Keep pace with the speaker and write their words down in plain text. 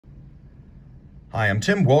Hi, I'm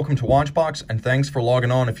Tim. Welcome to Watchbox, and thanks for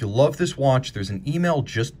logging on. If you love this watch, there's an email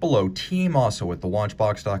just below,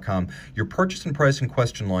 tmosso@thewatchbox.com, your purchase and price and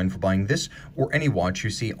question line for buying this or any watch you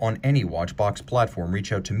see on any Watchbox platform.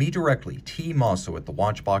 Reach out to me directly,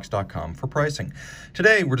 tmosso@thewatchbox.com, for pricing.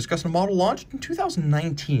 Today, we're discussing a model launched in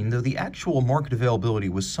 2019, though the actual market availability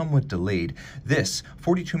was somewhat delayed. This,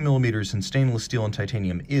 42 millimeters in stainless steel and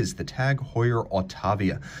titanium, is the TAG Heuer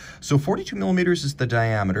Autavia. So 42 millimeters is the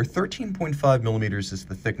diameter, 13.5 millimeters is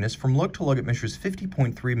the thickness. From lug to lug, it measures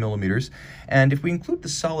 50.3 millimeters, and if we include the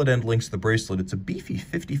solid end links to the bracelet, it's a beefy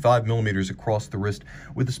 55 millimeters across the wrist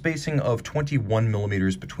with a spacing of 21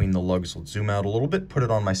 millimeters between the lugs. Let's zoom out a little bit, put it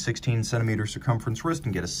on my 16 centimeter circumference wrist,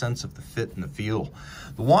 and get a sense of the fit and the feel.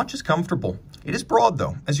 The watch is comfortable. It is broad,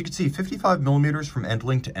 though. As you can see, 55 millimeters from end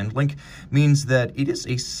link to end link means that it is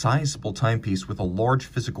a sizable timepiece with a large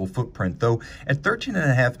physical footprint, though at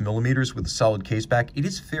 13.5 millimeters with a solid case back, it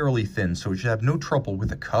is fairly thin, so it should have no trouble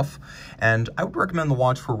with a cuff. And I would recommend the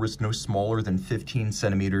watch for a wrist no smaller than 15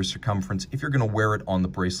 centimeters circumference if you're going to wear it on the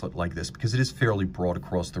bracelet like this, because it is fairly broad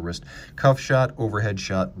across the wrist. Cuff shot, overhead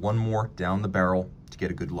shot, one more down the barrel to get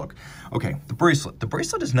a good look. Okay, the bracelet. The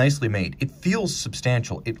bracelet is nicely made. It feels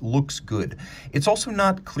substantial. It looks good. It's also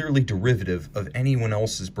not clearly derivative of anyone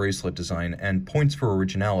else's bracelet design and points for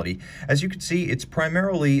originality. As you can see, it's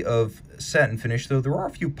primarily of satin finish, though there are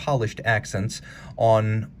a few polished accents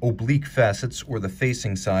on oblique facets or the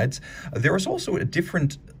facing sides. There is also a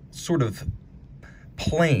different sort of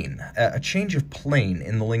plane, a change of plane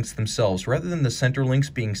in the links themselves. Rather than the center links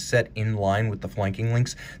being set in line with the flanking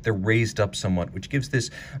links, they're raised up somewhat, which gives this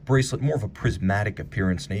bracelet more of a prismatic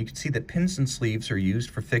appearance. Now you can see that pins and sleeves are used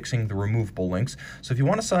for fixing the removable links, so if you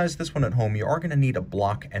want to size this one at home, you are going to need a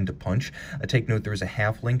block and a punch. Take note there is a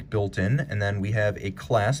half link built in, and then we have a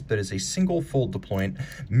clasp that is a single fold deployant,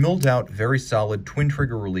 milled out, very solid, twin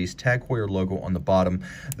trigger release, TAG Heuer logo on the bottom,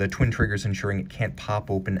 the twin triggers ensuring it can't pop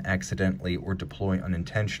open accidentally or deploy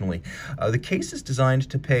unintentionally. The case is designed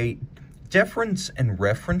to pay deference and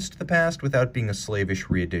reference to the past without being a slavish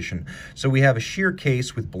re-edition. So we have a sheer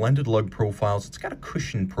case with blended lug profiles. It's got a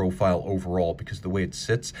cushioned profile overall because of the way it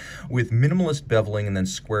sits, with minimalist beveling and then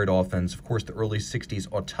squared off ends. Of course, the early 60s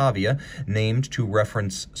Autavia, named to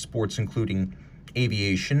reference sports including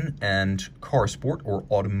aviation and car sport or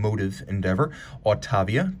automotive endeavor.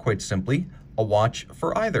 Autavia, quite simply, a watch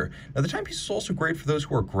for either. Now, the timepiece is also great for those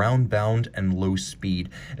who are ground-bound and low speed,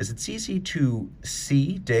 as it's easy to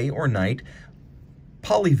see day or night,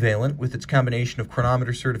 polyvalent with its combination of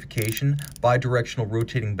chronometer certification, bidirectional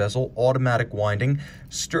rotating bezel, automatic winding,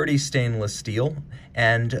 sturdy stainless steel,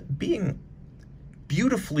 and being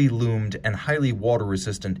beautifully loomed and highly water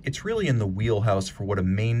resistant. It's really in the wheelhouse for what a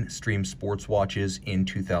mainstream sports watch is in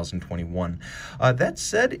 2021. That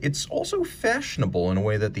said, it's also fashionable in a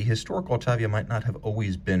way that the historic Autavia might not have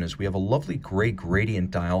always been, as we have a lovely gray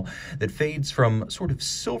gradient dial that fades from sort of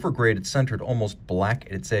silver gray at center to almost black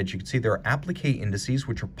at its edge. You can see there are applique indices,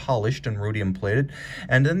 which are polished and rhodium plated,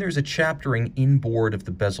 and then there's a chaptering inboard of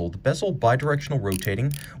the bezel. The bezel bidirectional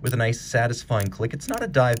rotating with a nice satisfying click. It's not a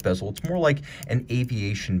dive bezel, it's more like an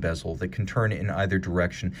aviation bezel that can turn in either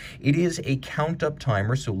direction. It is a count-up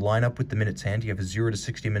timer, so line up with the minutes hand. You have a 0 to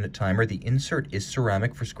 60-minute timer. The insert is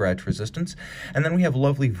ceramic for scratch resistance. And then we have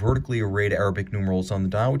lovely vertically arrayed Arabic numerals on the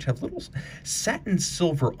dial, which have little satin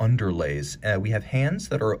silver underlays. We have hands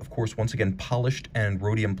that are, of course, once again polished and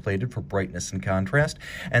rhodium plated for brightness and contrast,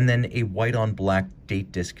 and then a white on black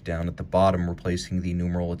date disc down at the bottom, replacing the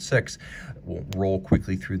numeral at 6. We'll roll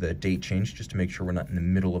quickly through the date change just to make sure we're not in the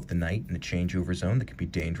middle of the night in a changeover zone that can be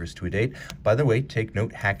dangerous to a date. By the way, take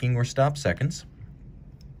note, hacking or stop seconds.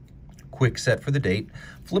 Quick set for the date.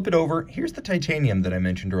 Flip it over. Here's the titanium that I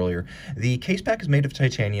mentioned earlier. The case back is made of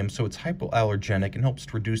titanium, so it's hypoallergenic and helps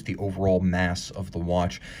to reduce the overall mass of the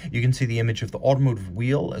watch. You can see the image of the automotive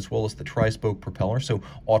wheel as well as the tri-spoke propeller, so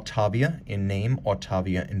Autavia in name,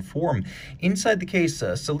 Autavia in form. Inside the case,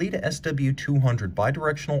 Sellita SW200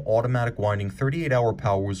 bidirectional automatic winding, 38-hour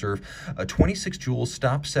power reserve, 26 joules,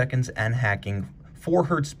 stop seconds, and hacking, 4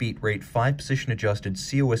 Hz beat rate, 5 position adjusted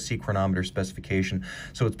COSC chronometer specification,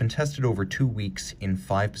 so it's been tested over 2 weeks in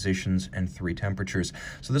 5 positions and 3 temperatures.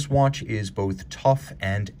 So this watch is both tough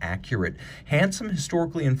and accurate. Handsome,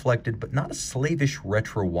 historically inflected, but not a slavish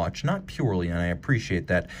retro watch, not purely, and I appreciate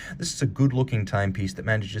that. This is a good-looking timepiece that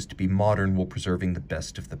manages to be modern while preserving the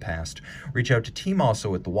best of the past. Reach out to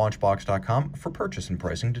tmosso at thewatchbox.com for purchase and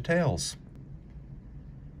pricing details.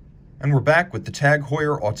 And we're back with the TAG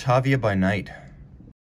Heuer Autavia by night.